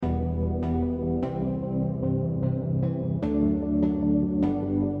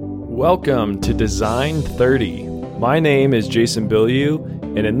Welcome to Design 30. My name is Jason Bilyeu,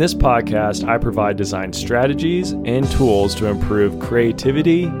 and in this podcast, I provide design strategies and tools to improve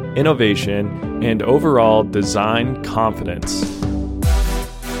creativity, innovation, and overall design confidence.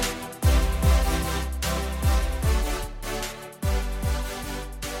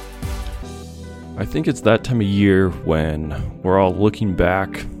 I think it's that time of year when we're all looking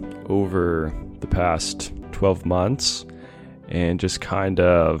back over the past 12 months and just kind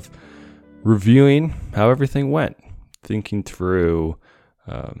of reviewing how everything went, thinking through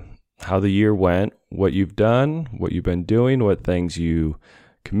how the year went, what you've done, what you've been doing, what things you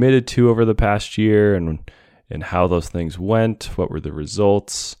committed to over the past year, and how those things went, what were the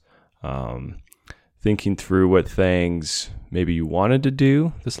results, thinking through what things maybe you wanted to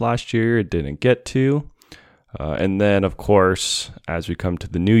do this last year, it didn't get to. And then, of course, as we come to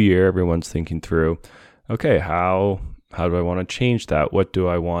the new year, everyone's thinking through, okay, how do I want to change that? What do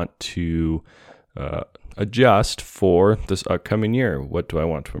I want to adjust for this upcoming year? What do I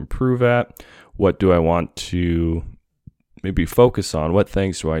want to improve at? What do I want to maybe focus on? What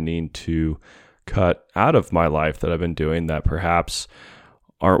things do I need to cut out of my life that I've been doing that perhaps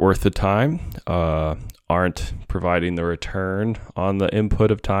aren't worth the time, aren't providing the return on the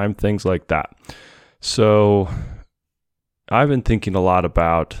input of time, things like that. So I've been thinking a lot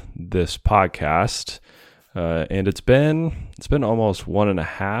about this podcast, and it's been almost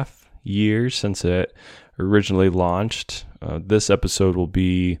 1.5 years since it originally launched. This episode will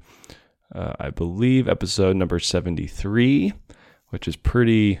be, I believe, episode number 73, which is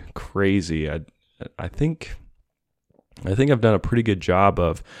pretty crazy. I think I've done a pretty good job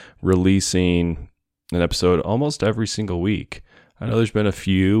of releasing an episode almost every single week. I know there's been a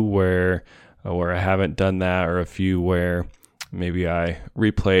few where I haven't done that, or a few where maybe I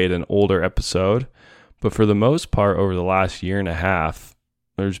replayed an older episode. But for the most part, over the last 1.5 years,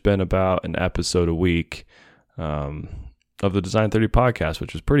 there's been about an episode a week of the Design 30 podcast,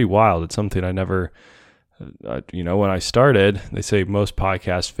 which is pretty wild. It's something I never, when I started, they say most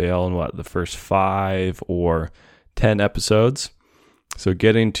podcasts fail in the first 5 or 10 episodes. So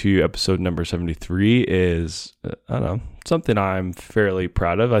getting to episode number 73 is, something I'm fairly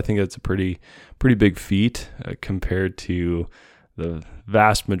proud of. I think it's a pretty big feat compared to the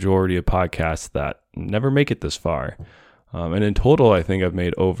vast majority of podcasts that never make it this far. And in total, I think I've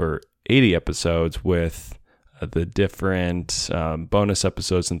made over 80 episodes with the different bonus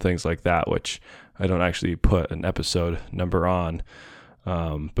episodes and things like that, which I don't actually put an episode number on.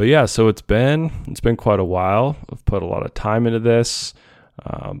 But yeah, so it's been quite a while. I've put a lot of time into this.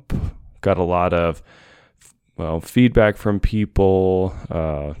 Got a lot of feedback from people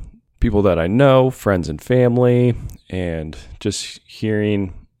that I know, friends and family, and just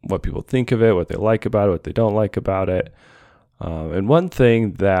hearing what people think of it, what they like about it, what they don't like about it. And one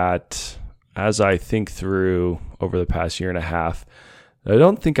thing that, as I think through over the past 1.5 years, I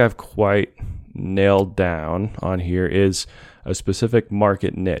don't think I've quite nailed down on here is a specific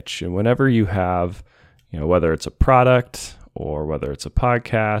market niche. And whenever you have, whether it's a product or whether it's a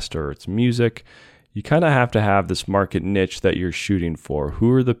podcast or it's music, you kind of have to have this market niche that you're shooting for.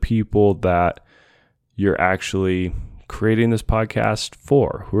 Who are the people that you're actually creating this podcast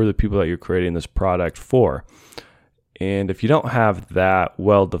for? Who are the people that you're creating this product for? And if you don't have that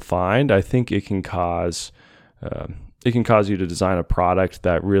well defined, I think it can cause you to design a product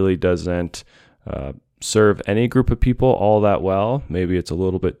that really doesn't serve any group of people all that well. Maybe it's a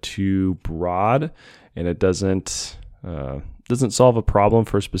little bit too broad, and it doesn't solve a problem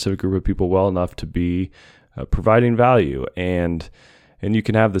for a specific group of people well enough to be providing value. And you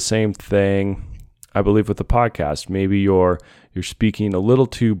can have the same thing, I believe, with the podcast. Maybe you're speaking a little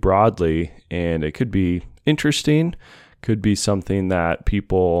too broadly, and it could be interesting, could be something that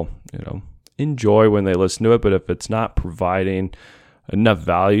people, enjoy when they listen to it. But if it's not providing enough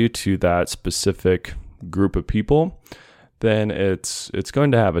value to that specific group of people, then it's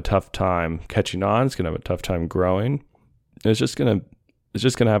going to have a tough time catching on. It's going to have a tough time growing. It's just going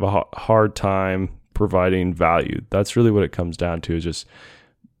to have a hard time providing value. That's really what it comes down to, is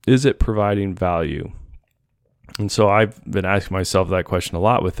it providing value? And so I've been asking myself that question a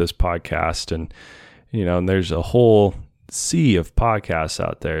lot with this podcast, and and there's a whole sea of podcasts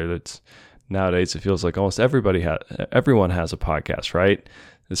out there. That's nowadays, it feels like almost everyone has a podcast, right?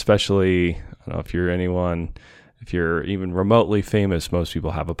 Especially, I don't know if you're even remotely famous, most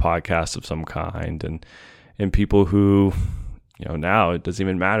people have a podcast of some kind, and people who, now it doesn't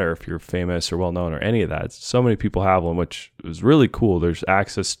even matter if you're famous or well-known or any of that. So many people have one, which is really cool. There's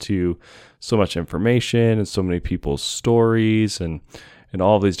access to so much information and so many people's stories and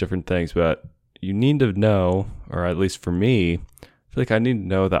all of these different things. But you need to know, or at least for me, feel like I need to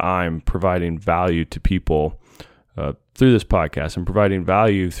know that I'm providing value to people through this podcast and providing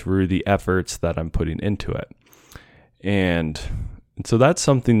value through the efforts that I'm putting into it. And so that's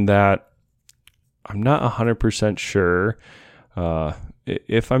something that I'm not 100% sure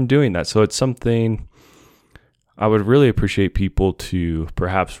if I'm doing that. So it's something I would really appreciate people to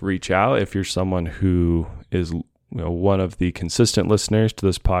perhaps reach out. If you're someone who is one of the consistent listeners to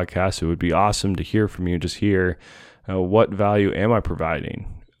this podcast, it would be awesome to hear from you. Just hear what value am I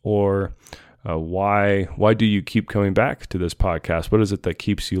providing, or why do you keep coming back to this podcast? What is it that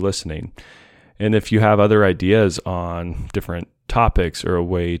keeps you listening? And if you have other ideas on different topics or a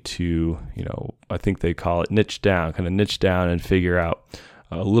way to, I think they call it niche down and figure out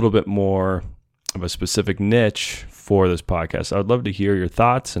a little bit more of a specific niche for this podcast, I would love to hear your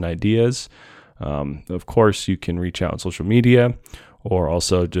thoughts and ideas. Of course, you can reach out on social media or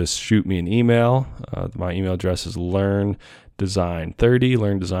also just shoot me an email. My email address is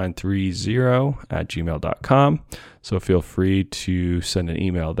learndesign30 So feel free to send an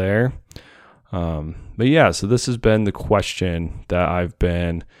email there. But yeah, so this has been the question that I've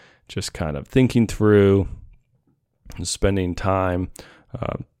been just kind of thinking through, spending time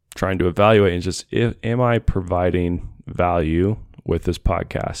trying to evaluate, and just am I providing value with this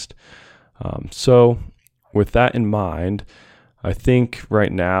podcast? So with that in mind, I think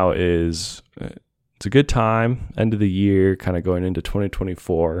right now it's a good time, end of the year, kind of going into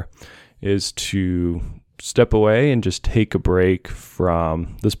 2024, is to step away and just take a break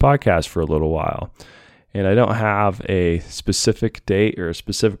from this podcast for a little while. And I don't have a specific date or a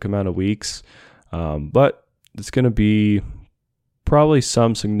specific amount of weeks, but it's going to be probably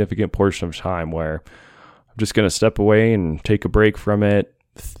some significant portion of time where I'm just going to step away and take a break from it,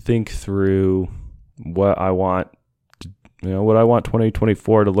 think through what I want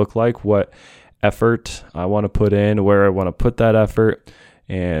 2024 to look like, what effort I want to put in, where I want to put that effort,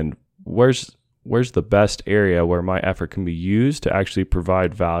 and where's the best area where my effort can be used to actually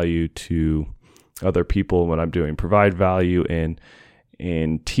provide value to other people when I'm doing, provide value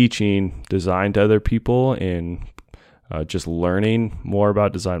in teaching design to other people, in just learning more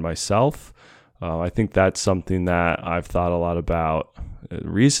about design myself. I think that's something that I've thought a lot about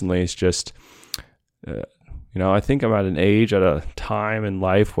recently. It's just, I think I'm at an age, at a time in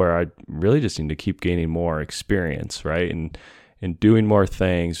life where I really just need to keep gaining more experience, right? And doing more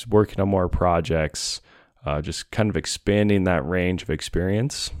things, working on more projects, just kind of expanding that range of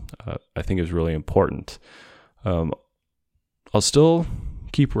experience, I think is really important. I'll still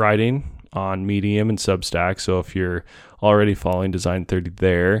keep writing on Medium and Substack. So if you're already following Design 30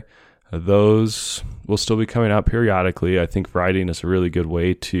 there, those will still be coming out periodically. I think writing is a really good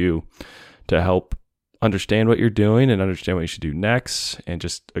way to help understand what you're doing and understand what you should do next. And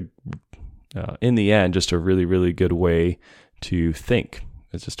just in the end, just a really, really good way to think.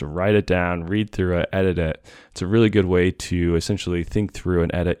 It's just to write it down, read through it, edit it. It's a really good way to essentially think through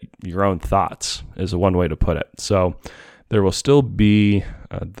and edit your own thoughts, is one way to put it. So there will still be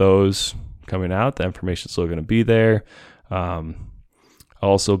those coming out. The information is still going to be there. I'll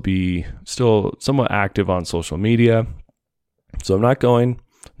also be still somewhat active on social media. So I'm not going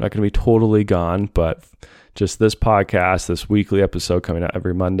to be totally gone, but just this podcast, this weekly episode coming out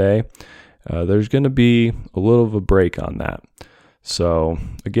every Monday, there's going to be a little of a break on that. So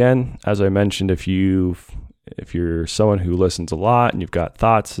again, as I mentioned, if you're someone who listens a lot and you've got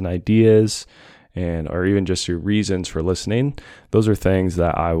thoughts and ideas, or even just your reasons for listening, those are things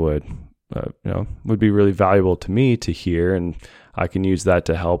that I would be really valuable to me to hear, and I can use that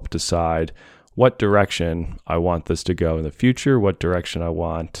to help decide what direction I want this to go in the future, what direction I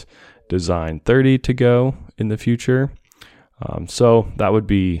want Design 30 to go in the future. So that would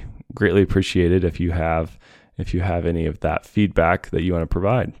be greatly appreciated if you have any of that feedback that you want to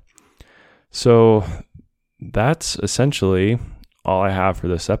provide. So that's essentially all I have for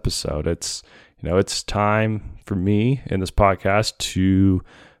this episode. It's time for me in this podcast to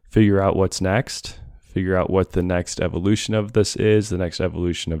figure out what's next, figure out what the next evolution of this is, the next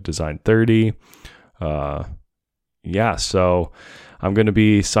evolution of Design 30. So I'm going to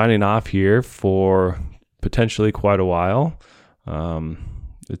be signing off here for potentially quite a while.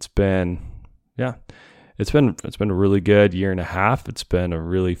 It's been a really good year and a half. It's been a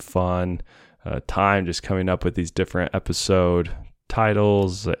really fun time just coming up with these different episode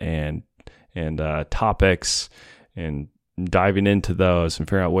titles and topics, and diving into those and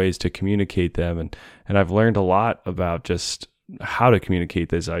figuring out ways to communicate them. And I've learned a lot about just how to communicate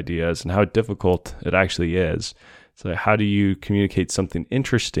these ideas and how difficult it actually is. So how do you communicate something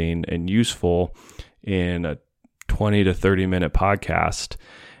interesting and useful in a 20 to 30 minute podcast?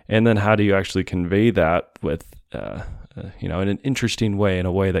 And then how do you actually convey that with in an interesting way, in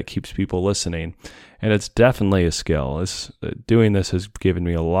a way that keeps people listening. And it's definitely a skill. Doing this has given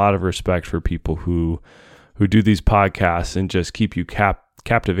me a lot of respect for people who do these podcasts and just keep you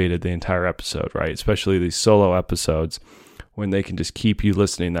captivated the entire episode, right? Especially these solo episodes, when they can just keep you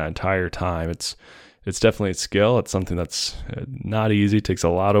listening that entire time. It's definitely a skill. It's something that's not easy. It takes a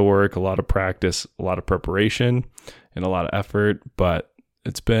lot of work, a lot of practice, a lot of preparation, and a lot of effort. But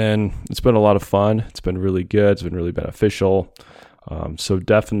it's been a lot of fun. It's been really good. It's been really beneficial. So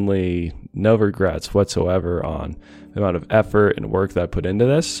definitely no regrets whatsoever on the amount of effort and work that I put into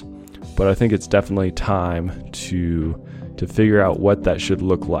this. But I think it's definitely time to figure out what that should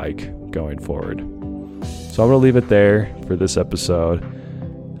look like going forward. So I'm going to leave it there for this episode.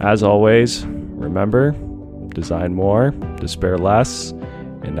 As always, remember, design more, despair less,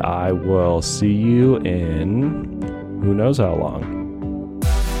 and I will see you in who knows how long.